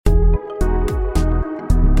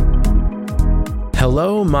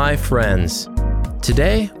Hello, my friends.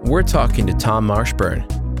 Today, we're talking to Tom Marshburn,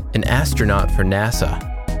 an astronaut for NASA,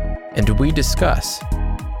 and we discuss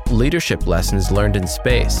leadership lessons learned in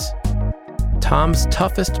space, Tom's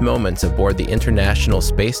toughest moments aboard the International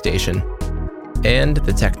Space Station, and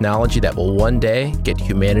the technology that will one day get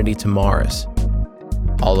humanity to Mars.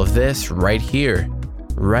 All of this right here,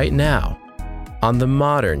 right now, on the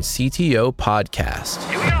Modern CTO Podcast.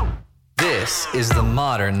 Here we go. This is the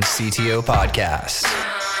Modern CTO Podcast.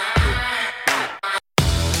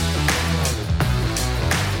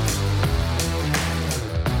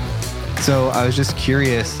 So I was just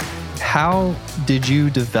curious, how did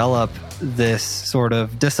you develop this sort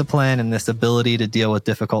of discipline and this ability to deal with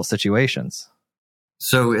difficult situations?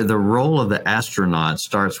 So the role of the astronaut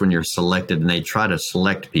starts when you're selected, and they try to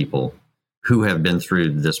select people who have been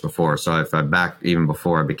through this before. So if I back even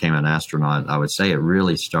before I became an astronaut, I would say it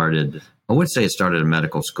really started, I would say it started in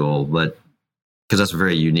medical school, but because that's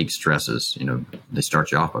very unique stresses. You know, they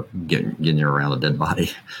start you off with getting you around a dead body,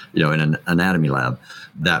 you know, in an anatomy lab.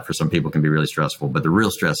 That for some people can be really stressful, but the real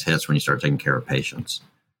stress hits when you start taking care of patients.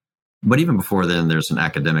 But even before then, there's an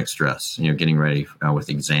academic stress, you know, getting ready with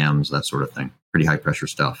exams, that sort of thing, pretty high pressure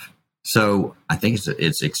stuff. So I think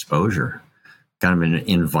it's exposure, kind of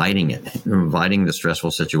inviting the stressful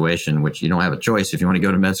situation, which you don't have a choice. If you want to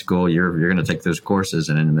go to med school, you're going to take those courses,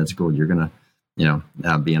 and in med school, you're going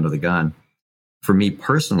to, be under the gun. For me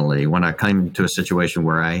personally, when I came to a situation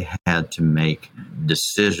where I had to make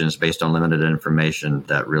decisions based on limited information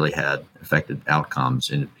that really had affected outcomes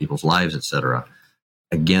in people's lives, et cetera,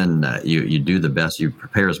 again, you do the best, you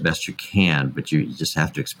prepare as best you can, but you just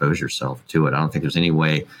have to expose yourself to it. I don't think there's any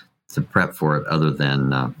way to prep for it other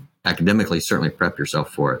than academically, certainly prep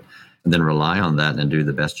yourself for it, and then rely on that and do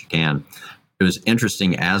the best you can. It was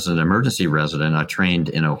interesting, as an emergency resident, I trained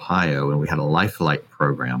in Ohio, and we had a life flight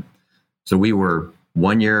program. So we were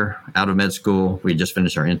 1 year out of med school. We just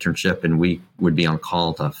finished our internship, and we would be on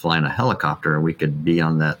call to fly in a helicopter, and we could be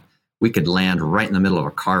on that. We could land right in the middle of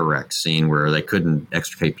a car wreck scene where they couldn't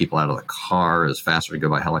extricate people out of the car. It was faster to go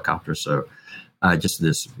by helicopter. So just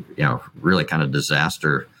this, really kind of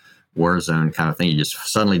disaster war zone kind of thing you just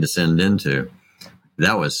suddenly descend into.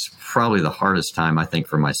 That was probably the hardest time, I think,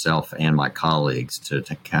 for myself and my colleagues to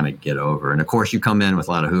kind of get over. And of course, you come in with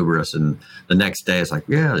a lot of hubris, and the next day it's like,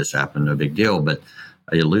 yeah, this happened, no big deal. But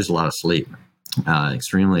you lose a lot of sleep.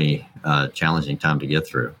 Extremely challenging time to get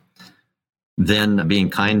through. Then being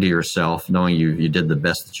kind to yourself, knowing you did the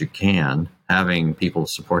best that you can, having people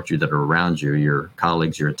support you that are around you, your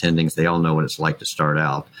colleagues, your attendings, they all know what it's like to start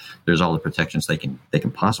out. There's all the protections they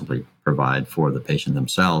can possibly provide for the patient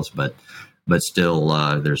themselves, but still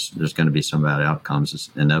there's going to be some bad outcomes. It's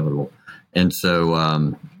inevitable. And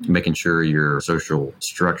so making sure your social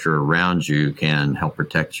structure around you can help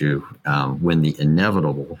protect you when the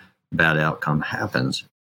inevitable bad outcome happens.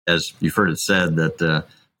 As you've heard it said, that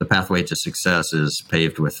the pathway to success is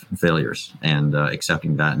paved with failures, and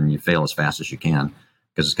accepting that, and you fail as fast as you can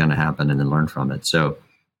because it's going to happen, and then learn from it. So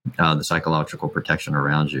the psychological protection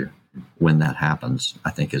around you when that happens, I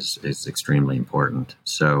think is extremely important.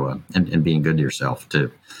 So and being good to yourself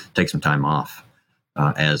to take some time off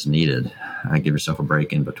as needed. Give yourself a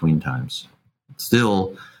break in between times.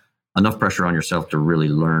 Still enough pressure on yourself to really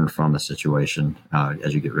learn from the situation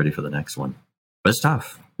as you get ready for the next one. But it's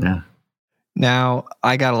tough. Yeah. Now,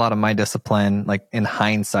 I got a lot of my discipline, like in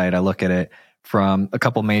hindsight, I look at it from a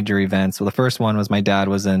couple major events. Well, the first one was my dad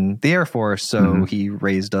was in the Air Force, so he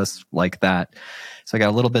raised us like that. So I got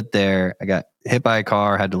a little bit there. I got hit by a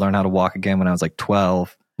car, had to learn how to walk again when I was like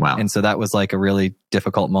 12. Wow. And so that was like a really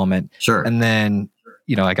difficult moment. Sure. And then,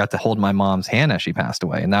 I got to hold my mom's hand as she passed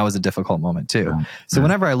away. And that was a difficult moment too. So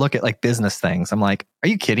whenever I look at like business things, I'm like, are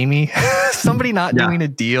you kidding me? Somebody not doing a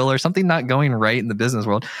deal or something not going right in the business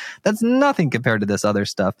world. That's nothing compared to this other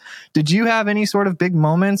stuff. Did you have any sort of big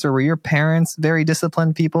moments, or were your parents very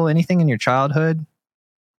disciplined people? Anything in your childhood?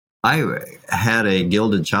 I had a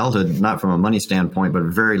gilded childhood, not from a money standpoint, but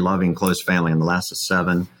a very loving, close family. I'm the last of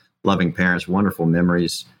 7, loving parents, wonderful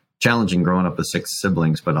memories, challenging growing up with 6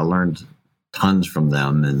 siblings, but I learned tons from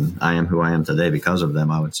them, and I am who I am today because of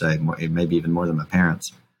them, I would say, maybe even more than my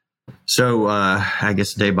parents. So I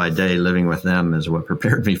guess day by day, living with them is what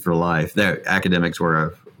prepared me for life. Their academics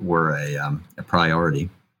were a priority.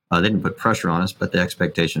 They didn't put pressure on us, but the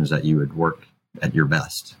expectations that you would work at your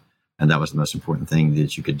best. And that was the most important thing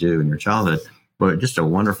that you could do in your childhood. But just a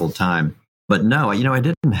wonderful time. But no, I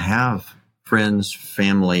didn't have friends,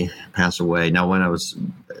 family pass away. Now, when I was,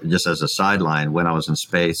 just as a sideline, when I was in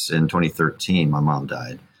space in 2013, my mom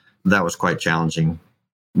died. That was quite challenging.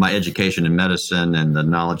 my education in medicine and the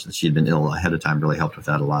knowledge that she'd been ill ahead of time really helped with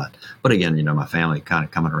that a lot. But again, my family kind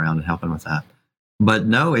of coming around and helping with that. But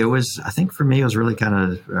no, I think for me, it was really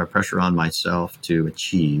kind of pressure on myself to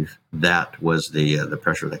achieve. That was the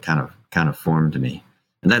pressure that kind of formed me.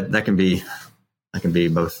 And that can be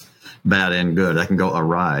both bad and good. That can go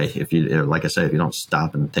awry if you, like I say, if you don't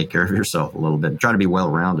stop and take care of yourself a little bit, try to be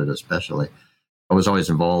well-rounded, especially. I was always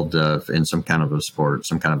involved in some kind of a sport,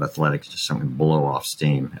 some kind of athletics, just something to blow off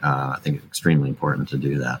steam. I think it's extremely important to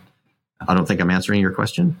do that. I don't think I'm answering your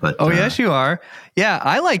question, but... Oh, yes, you are. Yeah,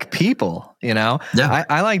 I like people, Yeah.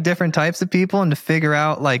 I like different types of people, and to figure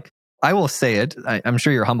out, I will say it, I'm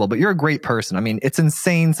sure you're humble, but you're a great person. I mean, it's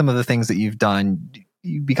insane some of the things that you've done.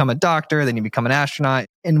 You become a doctor, then you become an astronaut.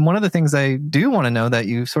 And one of the things I do want to know that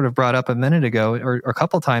you sort of brought up a minute ago or a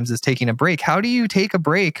couple times is taking a break. How do you take a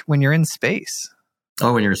break when you're in space?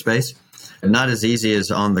 Oh, when you're in space? Not as easy as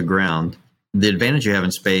on the ground. The advantage you have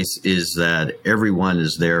in space is that everyone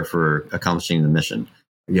is there for accomplishing the mission.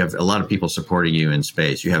 You have a lot of people supporting you in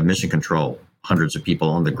space. You have mission control, hundreds of people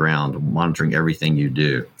on the ground monitoring everything you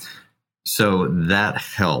do. So that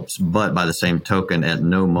helps. But by the same token, at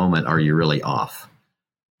no moment are you really off.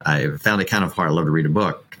 I found it kind of hard. I love to read a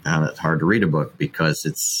book. I found it hard to read a book because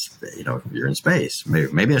it's, you're in space.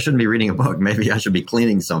 Maybe I shouldn't be reading a book. Maybe I should be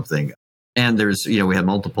cleaning something. And there's, we had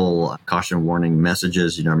multiple caution warning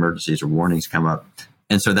messages, emergencies or warnings come up.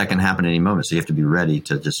 And so that can happen at any moment. So you have to be ready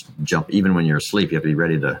to just jump. Even when you're asleep, you have to be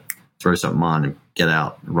ready to throw something on and get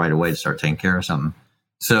out right away to start taking care of something.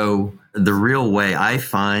 So the real way I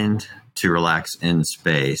find to relax in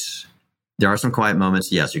space, there are some quiet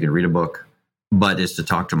moments. Yes, you can read a book, but it's to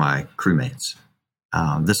talk to my crewmates.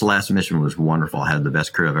 This last mission was wonderful. I had the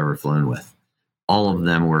best crew I've ever flown with. All of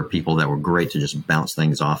them were people that were great to just bounce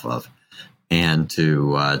things off of and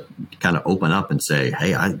to kind of open up and say,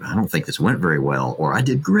 hey, I don't think this went very well, or I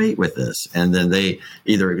did great with this. And then they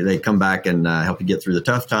come back and help you get through the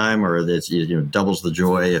tough time, or it's, doubles the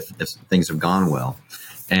joy if things have gone well.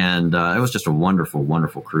 And it was just a wonderful,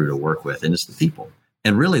 wonderful crew to work with. And it's the people.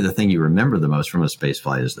 And really the thing you remember the most from a space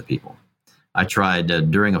flight is the people. I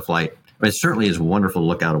tried during a flight. It certainly is wonderful to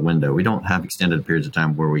look out a window. We don't have extended periods of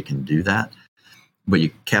time where we can do that, but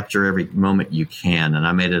you capture every moment you can. And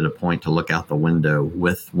I made it a point to look out the window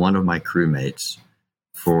with one of my crewmates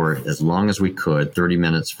for as long as we could, 30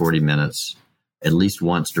 minutes, 40 minutes, at least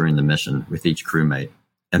once during the mission with each crewmate.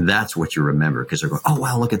 And that's what you remember, because they're going, oh,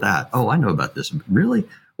 wow, look at that. Oh, I know about this. Really?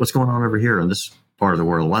 What's going on over here in this part of the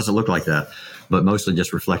world? Why does it look like that? But mostly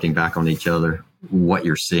just reflecting back on each other, what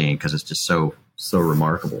you're seeing, because it's just so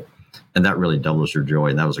remarkable. And that really doubles your joy.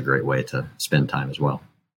 And that was a great way to spend time as well.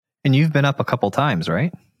 And you've been up a couple times,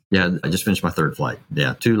 right? Yeah, I just finished my third flight.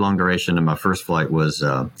 Yeah, 2 long duration. And my first flight was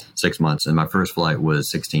 6 months. And my first flight was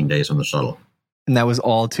 16 days on the shuttle. And that was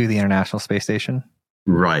all to the International Space Station?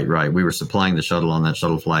 Right. We were supplying the shuttle on that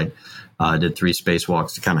shuttle flight. Did 3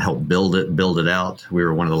 spacewalks to kind of help build it out. We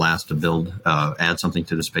were one of the last to add something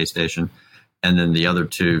to the space station. And then the other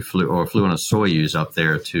 2 flew on a Soyuz up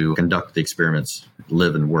there to conduct the experiments,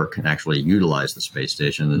 live and work, and actually utilize the space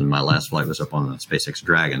station. And my last flight was up on the SpaceX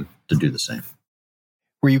Dragon to do the same.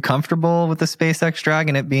 Were you comfortable with the SpaceX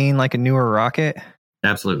Dragon, it being like a newer rocket?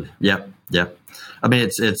 Absolutely. Yep. I mean,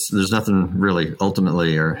 there's nothing really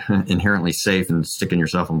ultimately or inherently safe in sticking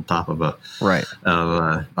yourself on top of a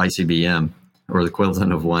ICBM or the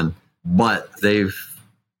equivalent of one. But they've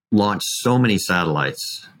launched so many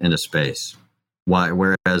satellites into space.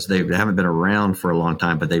 Whereas they haven't been around for a long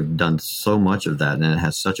time, but they've done so much of that, and it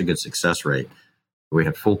has such a good success rate. We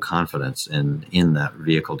had full confidence in that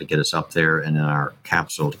vehicle to get us up there and in our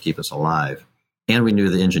capsule to keep us alive. And we knew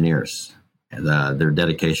the engineers, their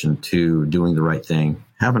dedication to doing the right thing,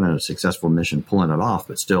 having a successful mission, pulling it off,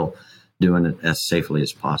 but still doing it as safely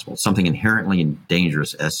as possible. Something inherently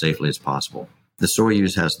dangerous as safely as possible. The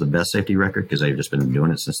Soyuz has the best safety record because they've just been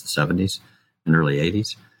doing it since the 70s and early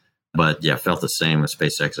 80s. But yeah, felt the same with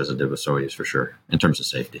SpaceX as it did with Soyuz for sure, in terms of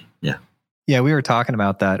safety. Yeah. Yeah, we were talking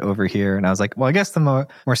about that over here. And I was like, well, I guess the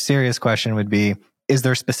more serious question would be, is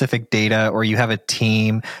there specific data, or you have a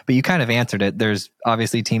team? But you kind of answered it. There's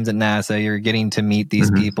obviously teams at NASA. You're getting to meet these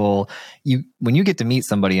people. When you get to meet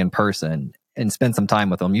somebody in person and spend some time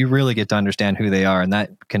with them, you really get to understand who they are. And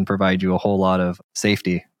that can provide you a whole lot of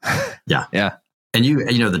safety. Yeah. Yeah. And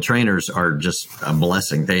the trainers are just a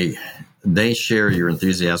blessing. They share your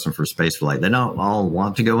enthusiasm for spaceflight. They don't all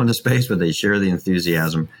want to go into space, but they share the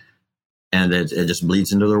enthusiasm, and it just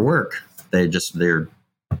bleeds into their work. They're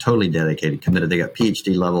totally dedicated, committed. They got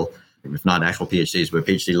PhD level, if not actual PhDs, but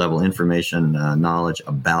PhD level information, knowledge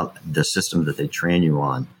about the system that they train you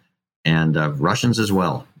on. And Russians as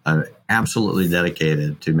well. absolutely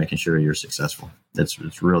dedicated to making sure you're successful.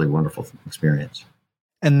 It's really wonderful experience.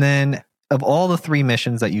 And then of all the 3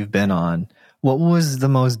 missions that you've been on, what was the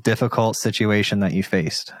most difficult situation that you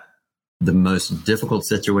faced? The most difficult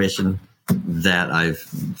situation that I've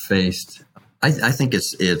faced, I think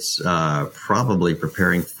it's probably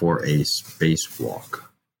preparing for a spacewalk.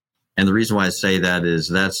 And the reason why I say that is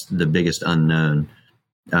that's the biggest unknown.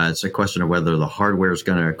 It's a question of whether the hardware is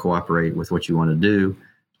going to cooperate with what you want to do.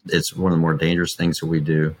 It's one of the more dangerous things that we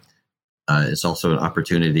do. It's also an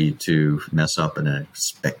opportunity to mess up in a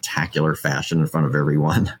spectacular fashion in front of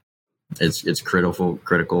everyone. It's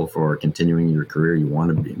critical for continuing your career. You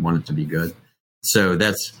want it to be good. So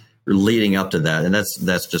that's leading up to that, and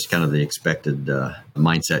that's just kind of the expected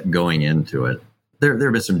mindset going into it. There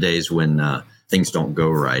have been some days when things don't go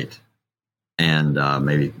right, and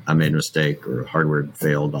maybe I made a mistake or hardware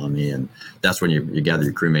failed on me, and that's when you gather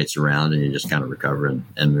your crewmates around and you just kind of recover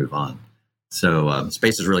and move on. So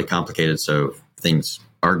space is really complicated, so things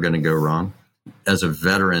are going to go wrong. As a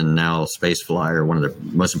veteran now space flyer, one of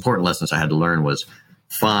the most important lessons I had to learn was,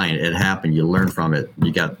 fine, it happened, you learn from it.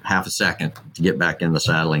 You got half a second to get back in the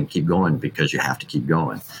saddle and keep going, because you have to keep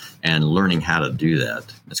going. And learning how to do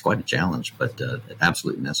that, it's quite a challenge, but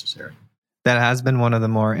absolutely necessary. That has been one of the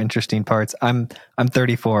more interesting parts. I'm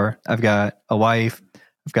 34. I've got a wife.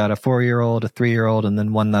 I've got a 4-year-old, a 3-year-old, and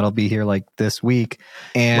then one that'll be here like this week.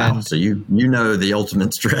 And wow, so you know the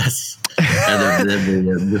ultimate stress, and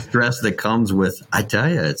the stress that comes with. I tell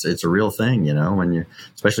you, it's a real thing. You know,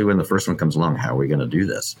 especially when the first one comes along. How are we going to do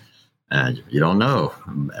this? And you don't know,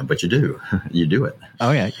 but you do. You do it.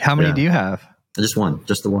 Oh yeah. How many do you have? Just one.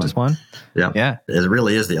 Just the one. Just one? Yeah. Yeah. It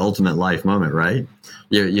really is the ultimate life moment, right?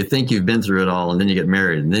 You think you've been through it all, and then you get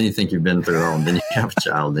married, and then you think you've been through it all, and then you have a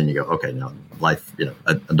child, and then you go, okay, no, life,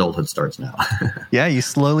 adulthood starts now. Yeah. You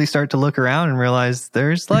slowly start to look around and realize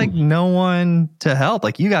there's like no one to help.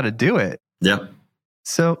 Like, you got to do it. Yep.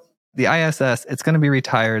 So the ISS, it's going to be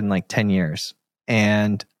retired in like 10 years.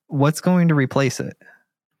 And what's going to replace it?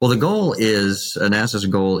 Well, the goal is, NASA's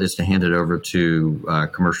goal is to hand it over to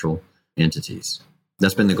commercial entities.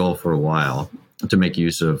 That's been the goal for a while, to make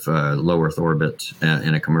use of low Earth orbit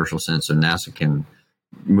in a commercial sense, so NASA can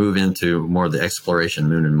move into more of the exploration,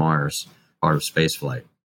 Moon and Mars part of spaceflight.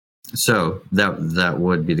 So that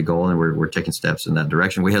would be the goal, and we're taking steps in that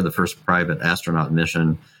direction. We had the first private astronaut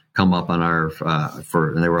mission come up on our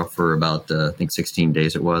and they were up for about I think 16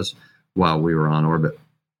 days it was, while we were on orbit.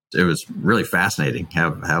 It was really fascinating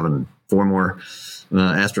having 4 more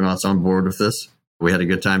astronauts on board with this. We had a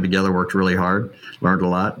good time together, worked really hard, learned a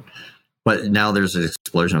lot. But now there's an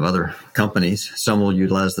explosion of other companies. Some will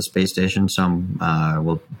utilize the space station. Some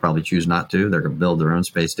will probably choose not to. They're going to build their own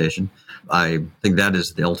space station. I think that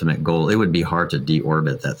is the ultimate goal. It would be hard to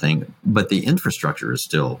deorbit that thing, but the infrastructure is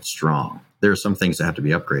still strong. There are some things that have to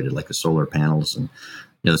be upgraded, like the solar panels, and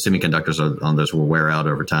the semiconductors on those will wear out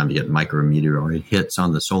over time. You get micrometeoroid hits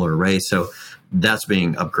on the solar array. So that's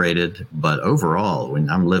being upgraded. But overall,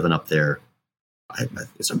 when I'm living up there,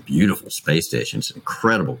 it's a beautiful space station. It's an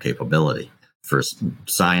incredible capability for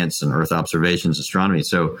science and Earth observations, astronomy.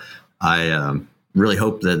 So I really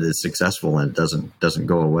hope that it's successful and it doesn't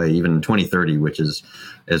go away, even in 2030, which is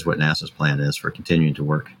what NASA's plan is for continuing to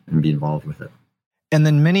work and be involved with it. And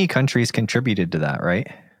then many countries contributed to that, right?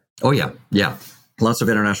 Oh, yeah. Yeah. Lots of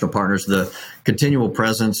international partners. The continual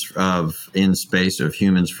presence in space of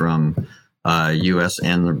humans from U.S.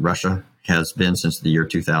 and Russia has been since the year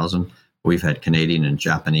 2000. We've had Canadian and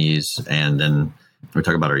Japanese, and then we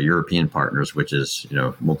talk about our European partners, which is,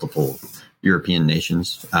 multiple European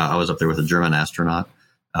nations. I was up there with a German astronaut.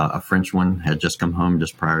 A French one had just come home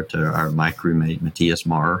just prior to my crewmate, Matthias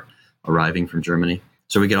Maurer, arriving from Germany.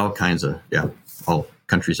 So we get all kinds of, all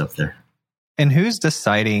countries up there. And who's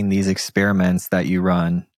deciding these experiments that you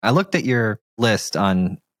run? I looked at your list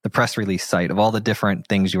on the press release site of all the different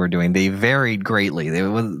things you were doing. They varied greatly.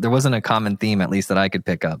 There wasn't a common theme, at least that I could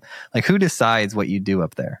pick up. Like, who decides what you do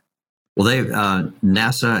up there? Well,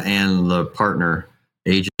 NASA and the partner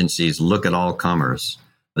agencies look at all comers.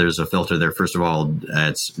 There's a filter there. First of all,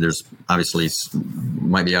 there's obviously,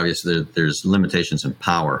 might be obvious that there's limitations in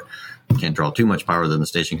power. You can't draw too much power than the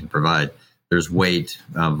station can provide. There's weight,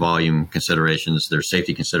 volume considerations. There's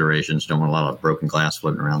safety considerations. Don't want a lot of broken glass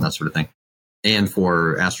floating around, that sort of thing. And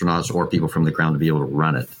for astronauts or people from the ground to be able to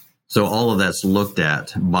run it. So all of that's looked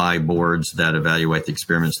at by boards that evaluate the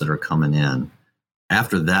experiments that are coming in.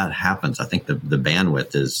 After that happens, I think the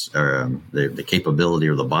bandwidth is, the capability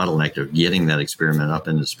or the bottleneck of getting that experiment up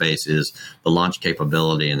into space is the launch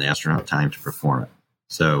capability and the astronaut time to perform it.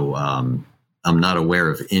 So I'm not aware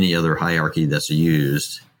of any other hierarchy that's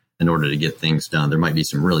used. in order to get things done. There might be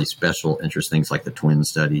some really special interest things like the twin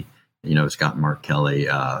study, Scott and Mark Kelly,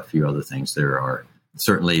 a few other things. There are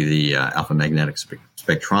certainly the alpha magnetic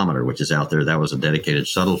spectrometer, which is out there. That was a dedicated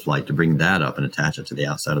shuttle flight to bring that up and attach it to the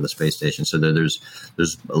outside of the space station. So there's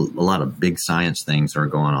a lot of big science things are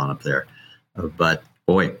going on up there. But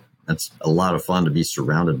boy, that's a lot of fun to be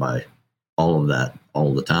surrounded by all of that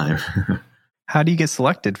all the time. How do you get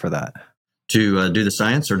selected for that? To do the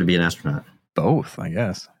science or to be an astronaut? Both, I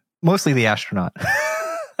guess. Mostly the astronaut.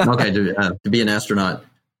 Okay, to be an astronaut,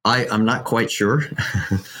 I'm not quite sure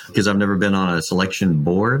because I've never been on a selection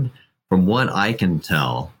board. From what I can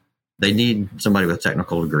tell, they need somebody with a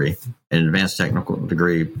technical degree. An advanced technical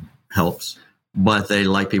degree helps, but they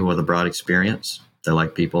like people with a broad experience. They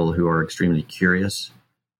like people who are extremely curious,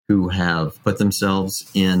 who have put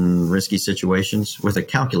themselves in risky situations with a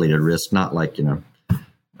calculated risk, not like,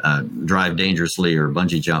 drive dangerously or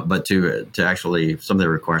bungee jump, but to actually something that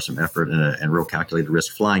requires some effort and real calculated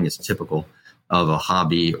risk. Flying is typical of a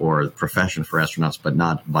hobby or profession for astronauts, but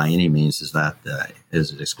not by any means is that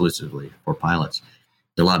is it exclusively for pilots.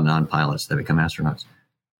 There are a lot of non-pilots that become astronauts.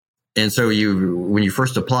 And so when you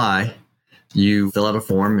first apply, you fill out a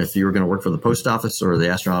form. If you were going to work for the post office or the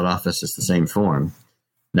astronaut office, it's the same form.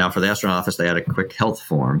 Now, for the astronaut office, they had a quick health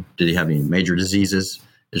form. Did you have any major diseases?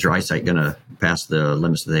 Is your eyesight going to pass the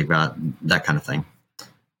limits that they've got? That kind of thing.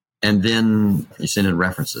 And then you send in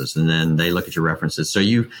references, and then they look at your references. So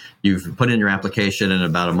you've put in your application, and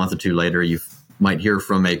about a month or two later, you might hear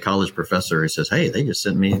from a college professor who says, "Hey, they just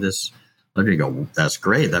sent me this." You go, "That's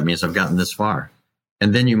great. That means I've gotten this far."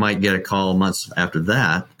 And then you might get a call months after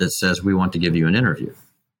that says, "We want to give you an interview."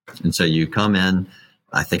 And so you come in.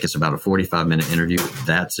 I think it's about a 45-minute interview.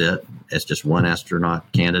 That's it. It's just one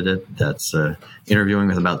astronaut candidate that's interviewing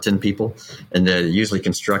with about 10 people. And they're usually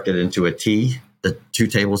constructed into a T, the two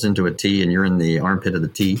tables into a T, and you're in the armpit of the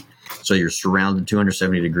T. So you're surrounded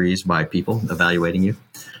 270 degrees by people evaluating you.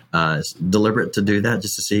 It's deliberate to do that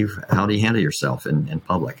just to see how do you handle yourself in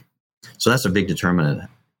public. So that's a big determinant.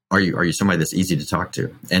 Are you somebody that's easy to talk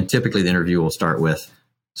to? And typically the interview will start with,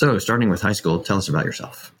 so starting with high school, tell us about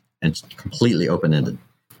yourself. And it's completely open-ended.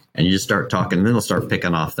 And you just start talking, and then they'll start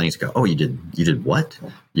picking off things. Go, oh, you did what?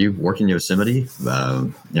 You work in Yosemite,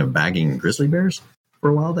 bagging grizzly bears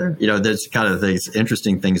for a while there? There's kind of things,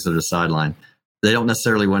 interesting things that are sidelined. They don't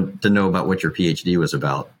necessarily want to know about what your PhD was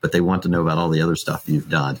about, but they want to know about all the other stuff you've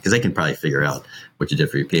done, because they can probably figure out what you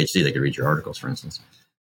did for your PhD. They could read your articles, for instance.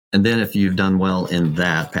 And then if you've done well in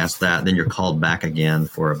that, past that, then you're called back again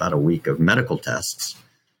for about a week of medical tests.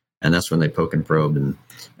 And that's when they poke and probe and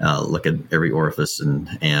look at every orifice and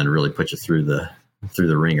really put you through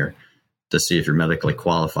the ringer to see if you're medically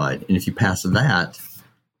qualified. And if you pass that,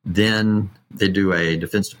 then they do a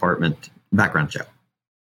Defense Department background check.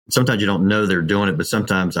 Sometimes you don't know they're doing it, but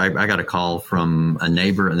sometimes I got a call from a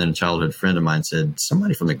neighbor, and then a childhood friend of mine said,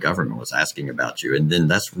 somebody from the government was asking about you. And then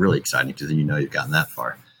that's really exciting because then you've gotten that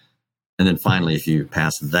far. And then finally, if you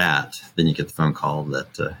pass that, then you get the phone call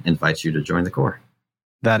that invites you to join the Corps.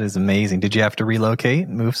 That is amazing. Did you have to relocate,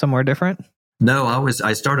 move somewhere different? No,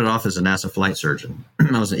 I started off as a NASA flight surgeon.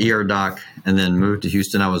 I was an ER doc and then moved to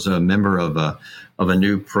Houston. I was a member of a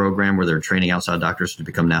new program where they're training outside doctors to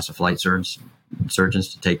become NASA flight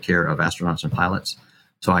surgeons to take care of astronauts and pilots.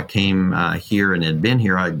 So I came here and had been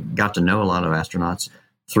here. I got to know a lot of astronauts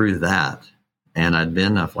through that. And I'd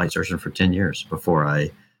been a flight surgeon for 10 years before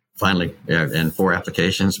I finally, and 4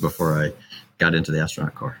 applications before I got into the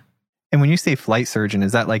astronaut corps. And when you say flight surgeon,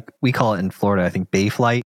 is that like, we call it in Florida, I think bay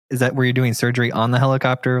flight? Is that where you're doing surgery on the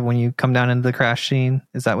helicopter when you come down into the crash scene?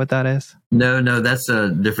 Is that what that is? No, that's a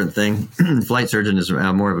different thing. Flight surgeon is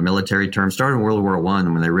more of a military term. Started in World War I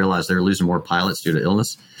when they realized they were losing more pilots due to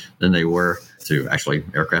illness than they were to actually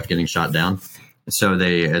aircraft getting shot down. So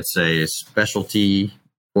it's a specialty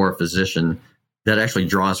for a physician that actually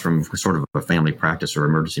draws from sort of a family practice or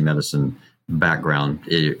emergency medicine background.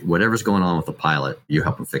 Whatever's going on with the pilot, you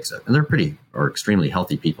help them fix it. And they're extremely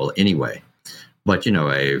healthy people anyway. But,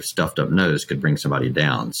 a stuffed up nose could bring somebody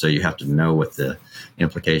down. So you have to know what the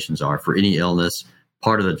implications are for any illness.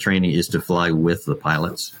 Part of the training is to fly with the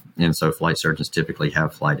pilots. And so flight surgeons typically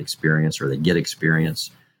have flight experience, or they get experience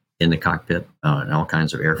in the cockpit in all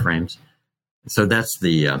kinds of airframes. So that's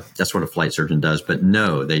what a flight surgeon does. But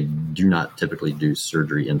no, they do not typically do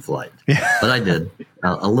surgery in flight. Yeah. But I did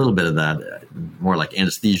a little bit of that, more like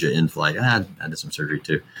anesthesia in flight. I did some surgery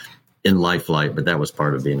too in light flight, but that was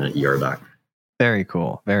part of being an ER doc. Very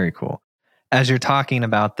cool. Very cool. As you're talking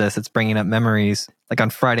about this, it's bringing up memories. Like on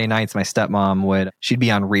Friday nights, my stepmom she'd be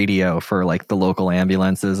on radio for like the local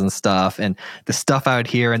ambulances and stuff, and the stuff I would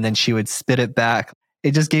hear, and then she would spit it back.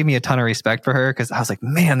 it just gave me a ton of respect for her, because I was like,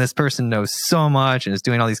 man, this person knows so much and is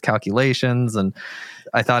doing all these calculations. And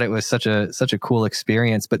I thought it was such a cool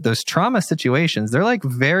experience. But those trauma situations, they're like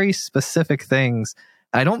very specific things.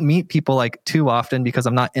 I don't meet people like too often, because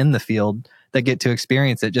I'm not in the field, that get to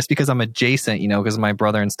experience it, just because I'm adjacent, because of my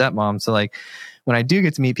brother and stepmom. So like when I do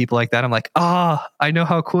get to meet people like that, I'm like, I know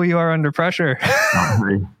how cool you are under pressure.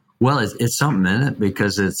 Well, it's something in it,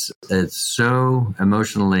 because it's so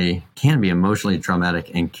can be emotionally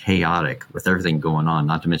traumatic and chaotic with everything going on,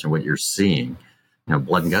 not to mention what you're seeing,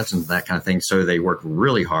 blood and guts and that kind of thing. So they work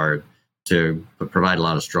really hard to provide a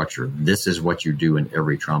lot of structure. This is what you do in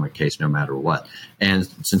every trauma case, no matter what. And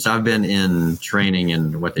since I've been in training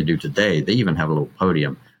and what they do today, they even have a little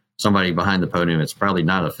podium. Somebody behind the podium, it's probably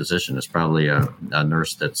not a physician. It's probably a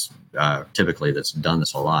nurse that's typically that's done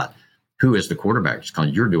this a lot. Who is the quarterback? Just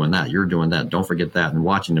calling, you're doing that. Don't forget that. And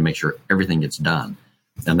watching to make sure everything gets done.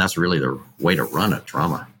 And that's really the way to run a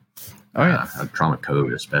trauma. Oh, yeah. A trauma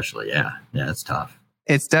code, especially. Yeah. Yeah. It's tough.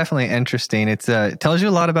 It's definitely interesting. It tells you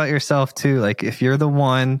a lot about yourself too. Like if you're the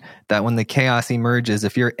one that when the chaos emerges,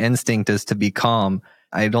 if your instinct is to be calm,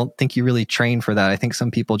 I don't think you really train for that. I think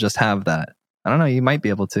some people just have that. I don't know. You might be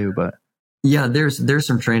able to, but. Yeah, there's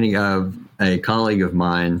some training of a colleague of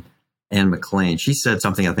mine, Anne McLean. She said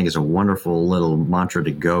something I think is a wonderful little mantra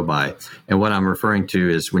to go by. And what I'm referring to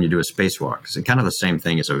is when you do a spacewalk. It's kind of the same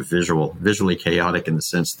thing as a visually chaotic, in the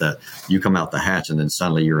sense that you come out the hatch and then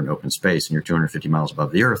suddenly you're in open space and you're 250 miles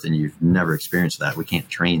above the earth and you've never experienced that. We can't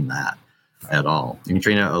train that at all. You can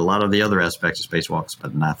train a lot of the other aspects of spacewalks,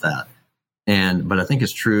 but not that. But I think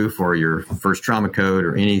it's true for your first trauma code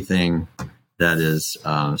or anything that is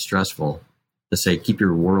stressful, to say, keep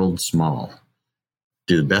your world small.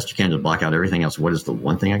 Do the best you can to block out everything else. What is the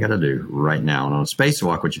one thing I got to do right now? And on a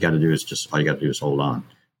spacewalk, what you got to do is all you got to do is hold on.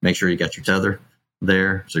 Make sure you got your tether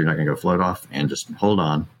there, so you're not going to go float off, and just hold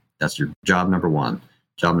on. That's your job number one.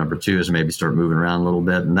 Job number two is maybe start moving around a little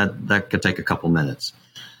bit, and that could take a couple minutes.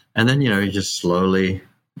 And then, you just slowly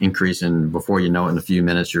increase, and before you know it, in a few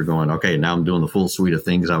minutes, you're going, okay, now I'm doing the full suite of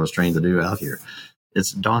things I was trained to do out here.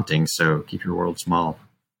 It's daunting, so keep your world small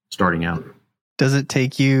starting out. Does it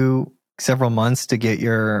take you several months to get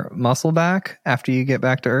your muscle back after you get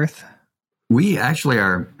back to Earth? We actually,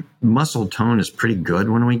 our muscle tone is pretty good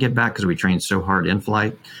when we get back, because we train so hard in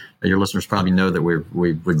flight. Your listeners probably know that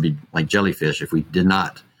we would be like jellyfish if we did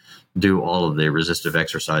not do all of the resistive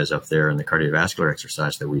exercise up there and the cardiovascular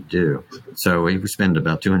exercise that we do. So we spend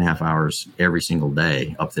about 2.5 hours every single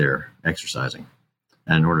day up there exercising.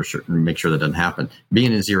 And in order to make sure that doesn't happen,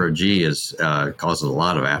 being in zero G causes a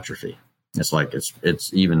lot of atrophy. It's like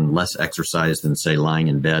it's even less exercise than, say, lying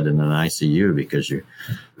in bed in an ICU, because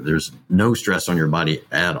there's no stress on your body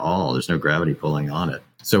at all. There's no gravity pulling on it.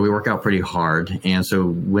 So we work out pretty hard. And so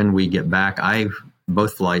when we get back,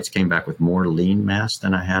 both flights came back with more lean mass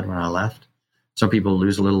than I had when I left. Some people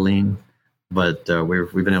lose a little lean, but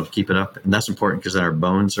we've been able to keep it up. And that's important, because then our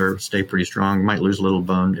bones stay pretty strong. We might lose a little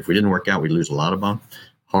bone. If we didn't work out, we'd lose a lot of bone.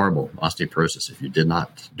 Horrible osteoporosis if you did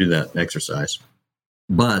not do that exercise.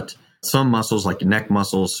 But some muscles, like neck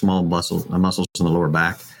muscles, small muscles in the lower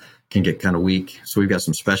back, can get kind of weak. So we've got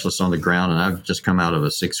some specialists on the ground, and I've just come out of a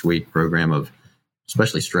 6-week program of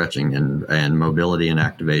especially stretching and mobility and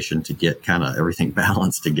activation to get kind of everything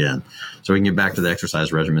balanced again, so we can get back to the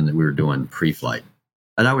exercise regimen that we were doing pre-flight.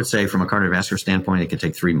 And I would say from a cardiovascular standpoint, it could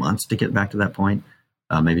take 3 months to get back to that point,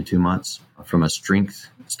 maybe 2 months. From a strength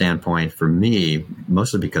standpoint, for me,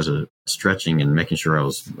 mostly because of stretching and making sure I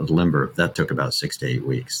was limber, that took about 6 to 8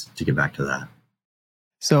 weeks to get back to that.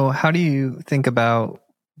 So how do you think about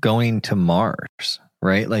going to Mars,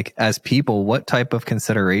 right? Like, as people, what type of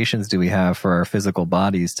considerations do we have for our physical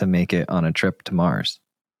bodies to make it on a trip to Mars?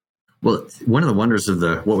 Well, one of the wonders of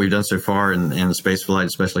what we've done so far in the space flight,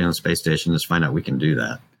 especially on the space station, is find out we can do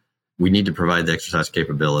that. We need to provide the exercise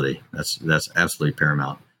capability. That's absolutely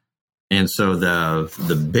paramount. And so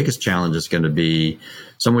the biggest challenge is going to be,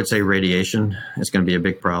 some would say radiation is going to be a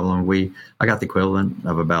big problem. I got the equivalent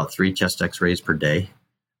of about 3 chest x-rays per day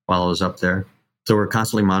while I was up there. So we're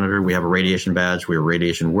constantly monitored. We have a radiation badge. We are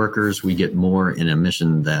radiation workers. We get more in a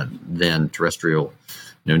mission than terrestrial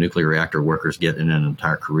nuclear reactor workers get in an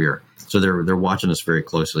entire career. So they're watching us very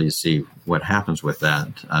closely to see what happens with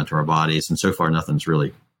that to our bodies. And so far, nothing's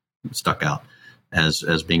really stuck out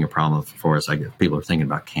as being a problem for us. People are thinking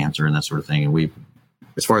about cancer and that sort of thing. And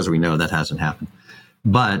as far as we know, that hasn't happened.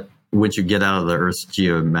 But once you get out of the Earth's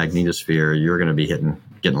geomagnetosphere, you're going to be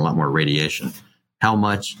getting a lot more radiation. How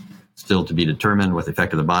much? Still to be determined. What the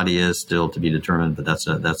effect of the body is still to be determined. But that's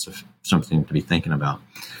something to be thinking about.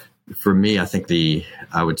 For me, I think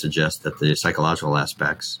I would suggest that the psychological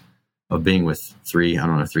aspects of being with 3,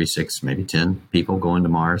 6, maybe 10 people going to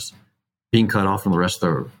Mars, being cut off from the rest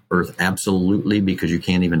of the Earth, absolutely, because you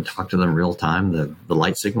can't even talk to them real time. The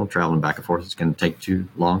light signal traveling back and forth is going to take too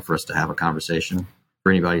long for us to have a conversation,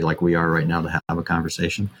 for anybody like we are right now to have a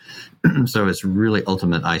conversation. So it's really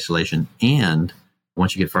ultimate isolation. And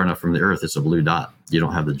once you get far enough from the Earth, it's a blue dot. You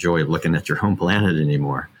don't have the joy of looking at your home planet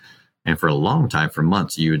anymore. And for a long time, for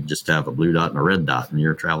months, you would just have a blue dot and a red dot, and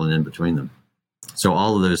you're traveling in between them. So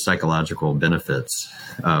all of those psychological benefits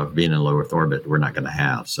of being in low Earth orbit, we're not going to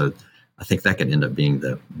have. So I think that could end up being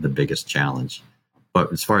the biggest challenge.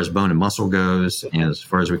 But as far as bone and muscle goes, and as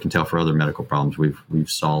far as we can tell for other medical problems, we've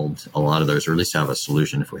solved a lot of those, or at least have a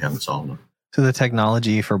solution if we haven't solved them. So the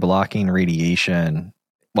technology for blocking radiation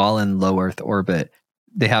while in low Earth orbit,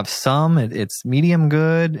 they have some, it's medium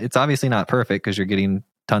good. It's obviously not perfect because you're getting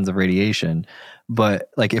tons of radiation. But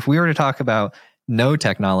like if we were to talk about no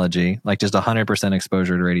technology, like just 100%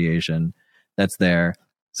 exposure to radiation that's there.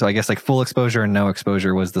 So I guess like full exposure and no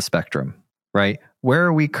exposure was the spectrum, right? Where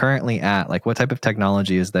are we currently at? Like what type of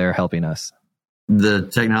technology is there helping us? The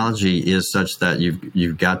technology is such that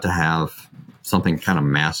you've got to have something kind of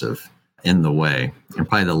massive in the way. And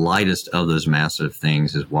probably the lightest of those massive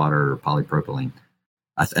things is water or polypropylene.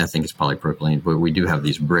 I think it's polypropylene, but we do have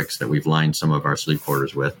these bricks that we've lined some of our sleep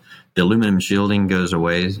quarters with. The aluminum shielding goes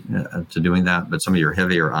away to doing that, but some of your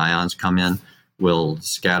heavier ions come in, will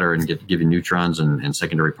scatter and give you neutrons and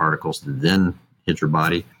secondary particles that then hit your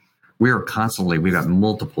body. We've got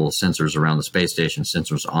multiple sensors around the space station,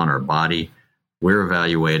 sensors on our body. We're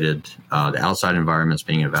evaluated, the outside environment's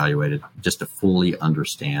being evaluated just to fully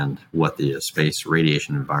understand what the space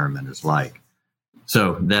radiation environment is like.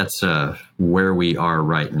 So that's where we are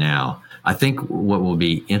right now. I think what will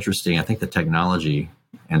be interesting, I think the technology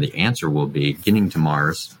and the answer will be getting to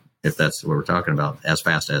Mars, if that's what we're talking about, as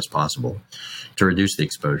fast as possible to reduce the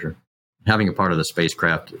exposure. Having a part of the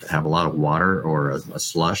spacecraft have a lot of water or a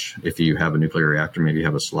slush. If you have a nuclear reactor, maybe you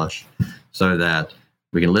have a slush, so that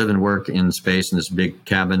we can live and work in space in this big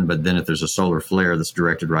cabin, but then if there's a solar flare that's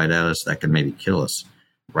directed right at us, that could maybe kill us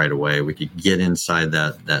right away. We could get inside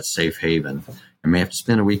that safe haven. I may have to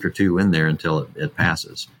spend a week or two in there until it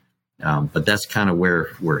passes. But that's kind of where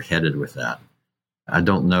we're headed with that. I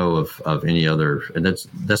don't know of any other, and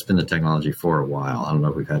that's been the technology for a while. I don't know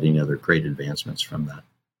if we've had any other great advancements from that.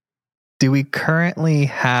 Do we currently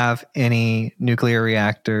have any nuclear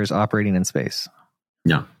reactors operating in space?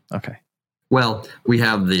 No. Okay. Well, we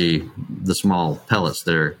have the small pellets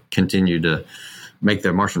that continue to make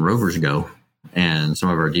the Martian rovers go, and some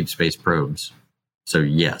of our deep space probes. So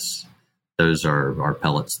yes, those are our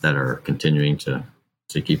pellets that are continuing to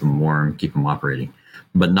keep them warm, keep them operating,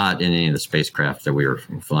 but not in any of the spacecraft that we are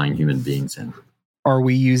flying human beings in. Are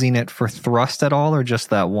we using it for thrust at all, or just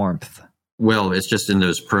that warmth? Well, it's just in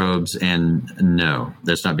those probes, and no,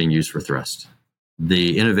 that's not being used for thrust.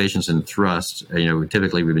 The innovations in thrust,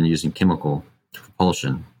 typically we've been using chemical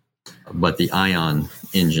propulsion, but the ion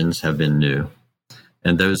engines have been new,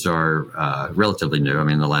 and those are relatively new. I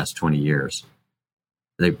mean, in the last 20 years.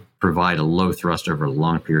 They provide a low thrust over a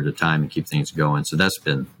long period of time and keep things going. So that's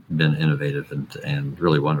been innovative and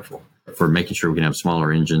really wonderful for making sure we can have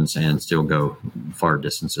smaller engines and still go far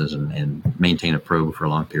distances and maintain a probe for a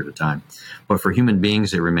long period of time. But for human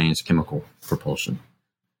beings, it remains chemical propulsion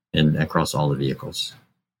across all the vehicles.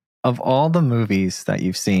 Of all the movies that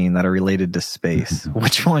you've seen that are related to space,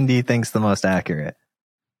 which one do you think's the most accurate?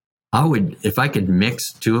 If I could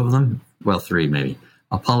mix two of them, well, three maybe.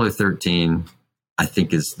 Apollo 13, I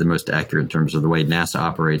think, is the most accurate in terms of the way NASA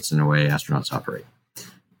operates and the way astronauts operate.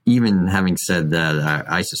 Even having said that,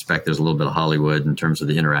 I suspect there's a little bit of Hollywood in terms of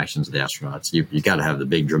the interactions of the astronauts. You got to have the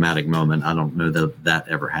big dramatic moment. I don't know that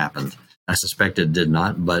ever happened. I suspect it did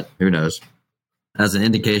not, but who knows? As an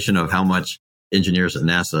indication of how much engineers at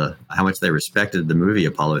NASA, how much they respected the movie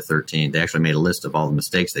Apollo 13, they actually made a list of all the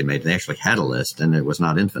mistakes they made. They actually had a list, and it was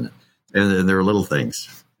not infinite. And there were little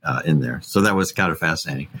things in there. So that was kind of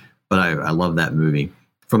fascinating. But I love that movie.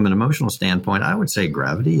 From an emotional standpoint, I would say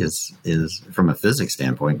Gravity is from a physics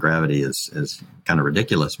standpoint, Gravity is kind of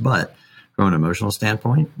ridiculous. But from an emotional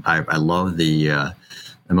standpoint, I love the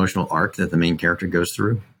emotional arc that the main character goes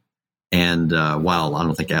through. And while I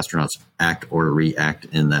don't think astronauts act or react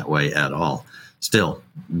in that way at all, still,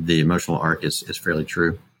 the emotional arc is fairly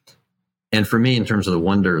true. And for me, in terms of the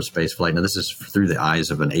wonder of spaceflight, now this is through the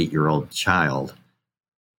eyes of an 8-year-old child,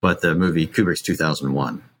 but the movie Kubrick's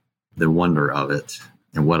 2001, the wonder of it,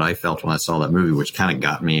 and what I felt when I saw that movie, which kind of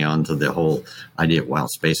got me onto the whole idea of, wow,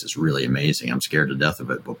 space is really amazing. I'm scared to death of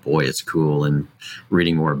it, but boy, it's cool. And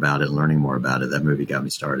reading more about it, learning more about it, that movie got me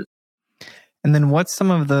started. And then what's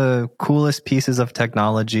some of the coolest pieces of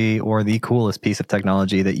technology or the coolest piece of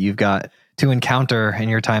technology that you've got to encounter in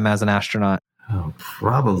your time as an astronaut? Oh,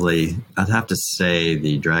 probably, I'd have to say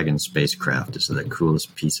the Dragon spacecraft is the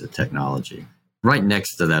coolest piece of technology. Right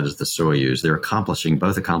next to that is the Soyuz. They're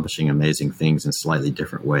both accomplishing amazing things in slightly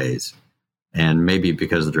different ways. And maybe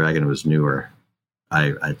because the Dragon was newer,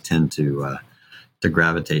 I tend to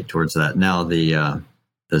gravitate towards that. Now, the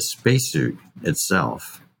spacesuit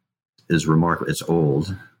itself is remarkable. It's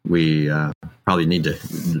old. We probably need to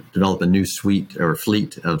develop a new fleet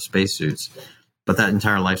of spacesuits. But that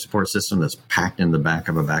entire life support system that's packed in the back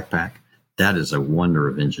of a backpack, that is a wonder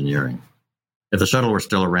of engineering. If the shuttle were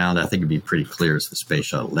still around, I think it'd be pretty clear it's the space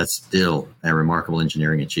shuttle. That's still a remarkable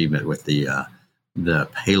engineering achievement with the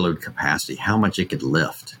payload capacity. How much it could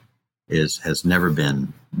lift has never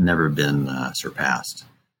been surpassed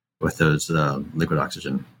with those liquid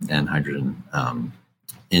oxygen and hydrogen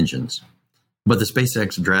engines. But the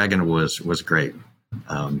SpaceX Dragon was great.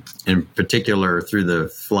 In particular, through the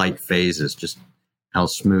flight phases, just how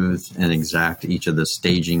smooth and exact each of the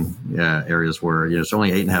staging areas were. It's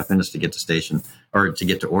only 8.5 minutes to get to station or to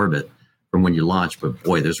get to orbit from when you launch, but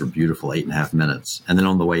boy, those were beautiful 8.5 minutes. And then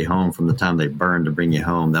on the way home, from the time they burned to bring you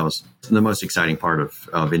home, that was the most exciting part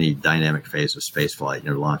of any dynamic phase of space flight,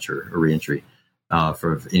 launch or reentry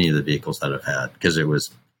for any of the vehicles that I've had, because it was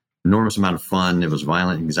enormous amount of fun. It was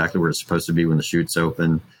violent, exactly where it's supposed to be when the chute's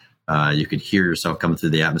open. You could hear yourself coming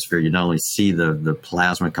through the atmosphere. You not only see the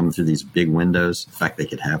plasma coming through these big windows. In fact, they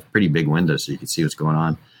could have pretty big windows so you could see what's going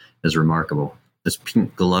on. Is remarkable. This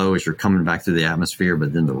pink glow as you're coming back through the atmosphere,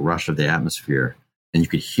 but then the rush of the atmosphere, and you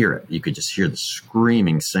could hear it. You could just hear the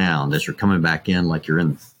screaming sound as you're coming back in, like you're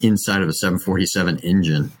inside of a 747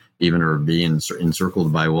 engine, even, or being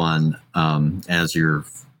encircled by one, as you're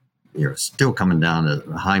still coming down at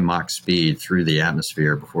a high Mach speed through the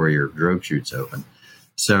atmosphere before your drogue chute's open.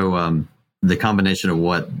 So the combination of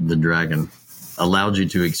what the Dragon allowed you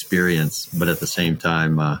to experience, but at the same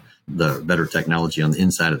time, the better technology on the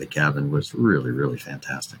inside of the cabin was really, really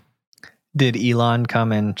fantastic. Did Elon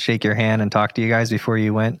come and shake your hand and talk to you guys before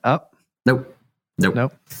you went up? Nope.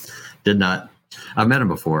 Did not. I've met him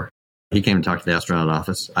before. He came and talked to the astronaut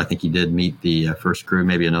office. I think he did meet the first crew,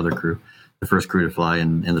 maybe another crew, the first crew to fly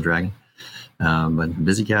in the Dragon. But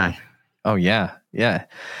busy guy. Oh, yeah. Yeah.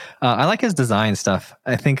 I like his design stuff.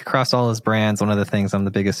 I think across all his brands, one of the things I'm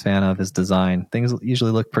the biggest fan of is design. Things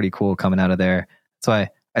usually look pretty cool coming out of there. That's why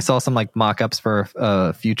I saw some like mock-ups for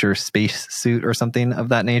a future space suit or something of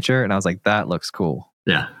that nature. And I was like, that looks cool.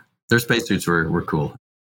 Yeah. Their spacesuits were cool.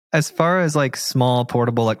 As far as like small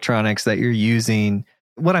portable electronics that you're using,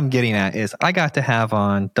 what I'm getting at is I got to have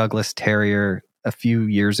on Douglas Terrier a few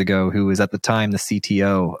years ago, who was at the time the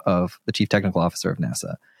CTO of the Chief Technical Officer of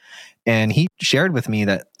NASA. And he shared with me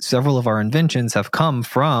that several of our inventions have come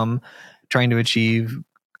from trying to achieve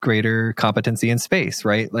greater competency in space,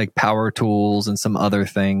 right? Like power tools and some other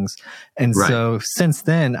things. And right. So since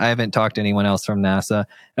then, I haven't talked to anyone else from NASA.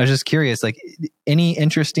 I was just curious, like any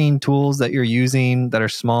interesting tools that you're using that are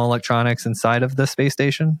small electronics inside of the space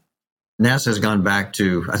station? NASA has gone back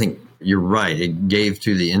to, I think you're right, it gave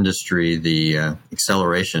to the industry the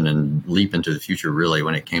acceleration and leap into the future, really,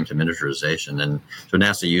 when it came to miniaturization. And so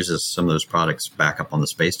NASA uses some of those products back up on the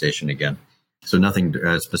space station again. So nothing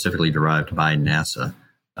specifically derived by NASA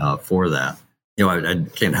for that. I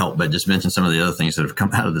can't help but just mention some of the other things that have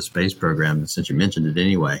come out of the space program, since you mentioned it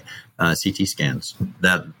anyway. CT scans.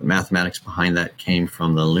 That mathematics behind that came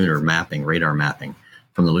from the lunar mapping, radar mapping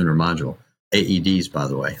from the lunar module. AEDs, by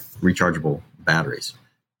the way, rechargeable batteries.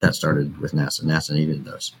 That started with NASA. NASA needed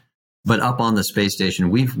those. But up on the space station,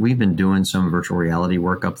 we've been doing some virtual reality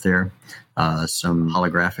work up there, some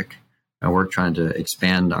holographic work, trying to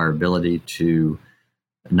expand our ability to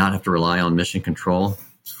not have to rely on mission control,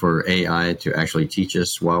 for AI to actually teach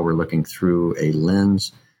us while we're looking through a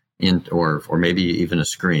lens or maybe even a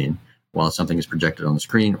screen, while something is projected on the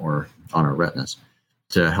screen or on our retinas,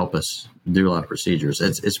 to help us do a lot of procedures.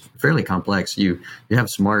 It's fairly complex. You have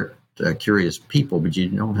smart, curious people, but you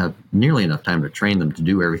don't have nearly enough time to train them to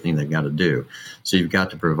do everything they've got to do. So you've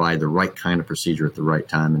got to provide the right kind of procedure at the right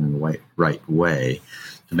time and in the right way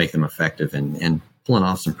to make them effective and pulling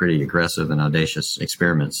off some pretty aggressive and audacious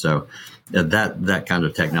experiments. So that kind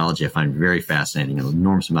of technology I find very fascinating, an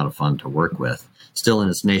enormous amount of fun to work with. Still in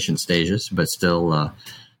its nascent stages, but still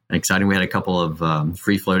exciting. We had a couple of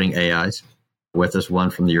free-floating AIs with us,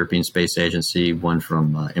 one from the European Space Agency, one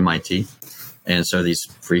from MIT. And so these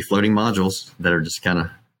free-floating modules that are just kind of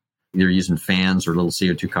They're using fans or little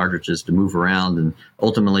CO2 cartridges to move around and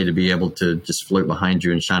ultimately to be able to just float behind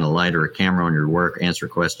you and shine a light or a camera on your work, answer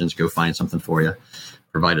questions, go find something for you,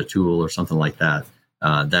 provide a tool or something like that.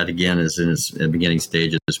 That, again, is in its beginning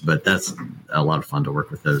stages, but that's a lot of fun to work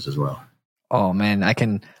with those as well. Oh, man, I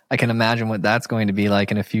can imagine what that's going to be like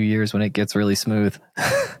in a few years when it gets really smooth.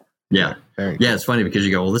 Yeah. Yeah, it's funny because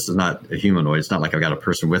you go, well, this is not a humanoid. It's not like I've got a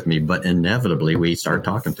person with me, but inevitably we start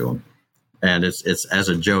talking to them. And it's as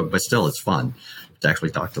a joke, but still it's fun to actually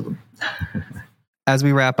talk to them. As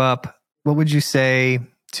we wrap up, what would you say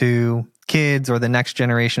to kids or the next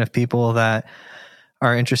generation of people that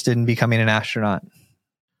are interested in becoming an astronaut?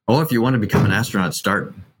 Oh, if you want to become an astronaut,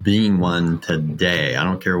 start being one today. I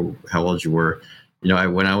don't care how old you were.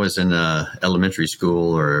 When I was in elementary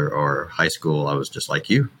school or high school, I was just like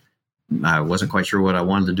you. I wasn't quite sure what I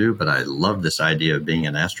wanted to do, but I loved this idea of being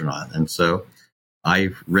an astronaut. And so I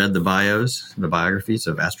read the biographies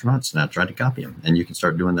of astronauts, and I tried to copy them. And you can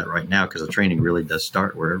start doing that right now because the training really does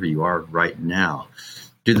start wherever you are right now.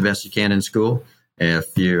 Do the best you can in school.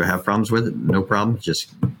 If you have problems with it, no problem.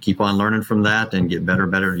 Just keep on learning from that and get better.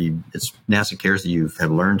 NASA cares that you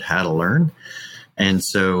have learned how to learn. And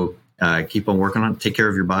so keep on working on it. Take care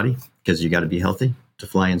of your body because you got to be healthy to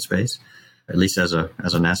fly in space, at least as a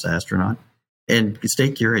NASA astronaut. And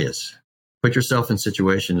stay curious. Put yourself in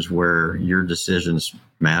situations where your decisions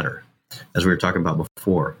matter. As we were talking about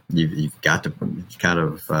before, you've got to kind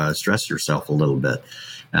of stress yourself a little bit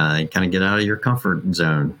and kind of get out of your comfort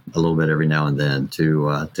zone a little bit every now and then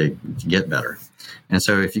to get better. And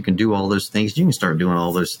so if you can do all those things, you can start doing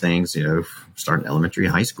all those things, start in elementary,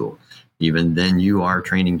 high school. Even then you are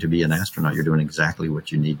training to be an astronaut. You're doing exactly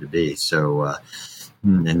what you need to be. So,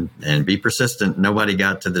 and be persistent. Nobody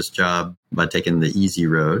got to this job by taking the easy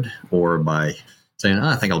road or by saying,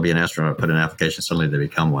 I think I'll be an astronaut, put an application, suddenly they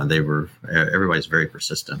become one. Everybody's very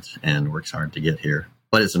persistent and works hard to get here.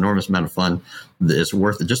 But it's an enormous amount of fun. It's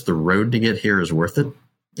worth it. Just the road to get here is worth it.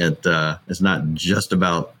 It's not just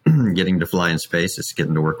about getting to fly in space. It's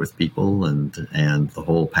getting to work with people, and the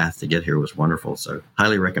whole path to get here was wonderful. So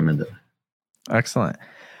highly recommend it. Excellent.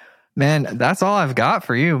 Man, that's all I've got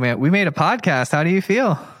for you, man. We made a podcast. How do you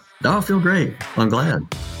feel? Oh, I feel great. I'm glad.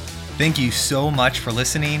 Thank you so much for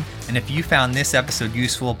listening. And if you found this episode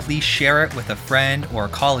useful, please share it with a friend or a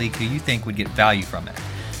colleague who you think would get value from it.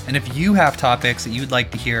 And if you have topics that you would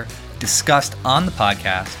like to hear discussed on the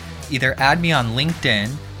podcast, either add me on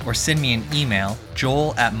LinkedIn or send me an email,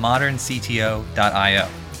 joel@moderncto.io.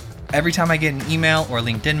 Every time I get an email or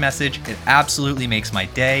LinkedIn message, it absolutely makes my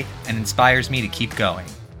day and inspires me to keep going.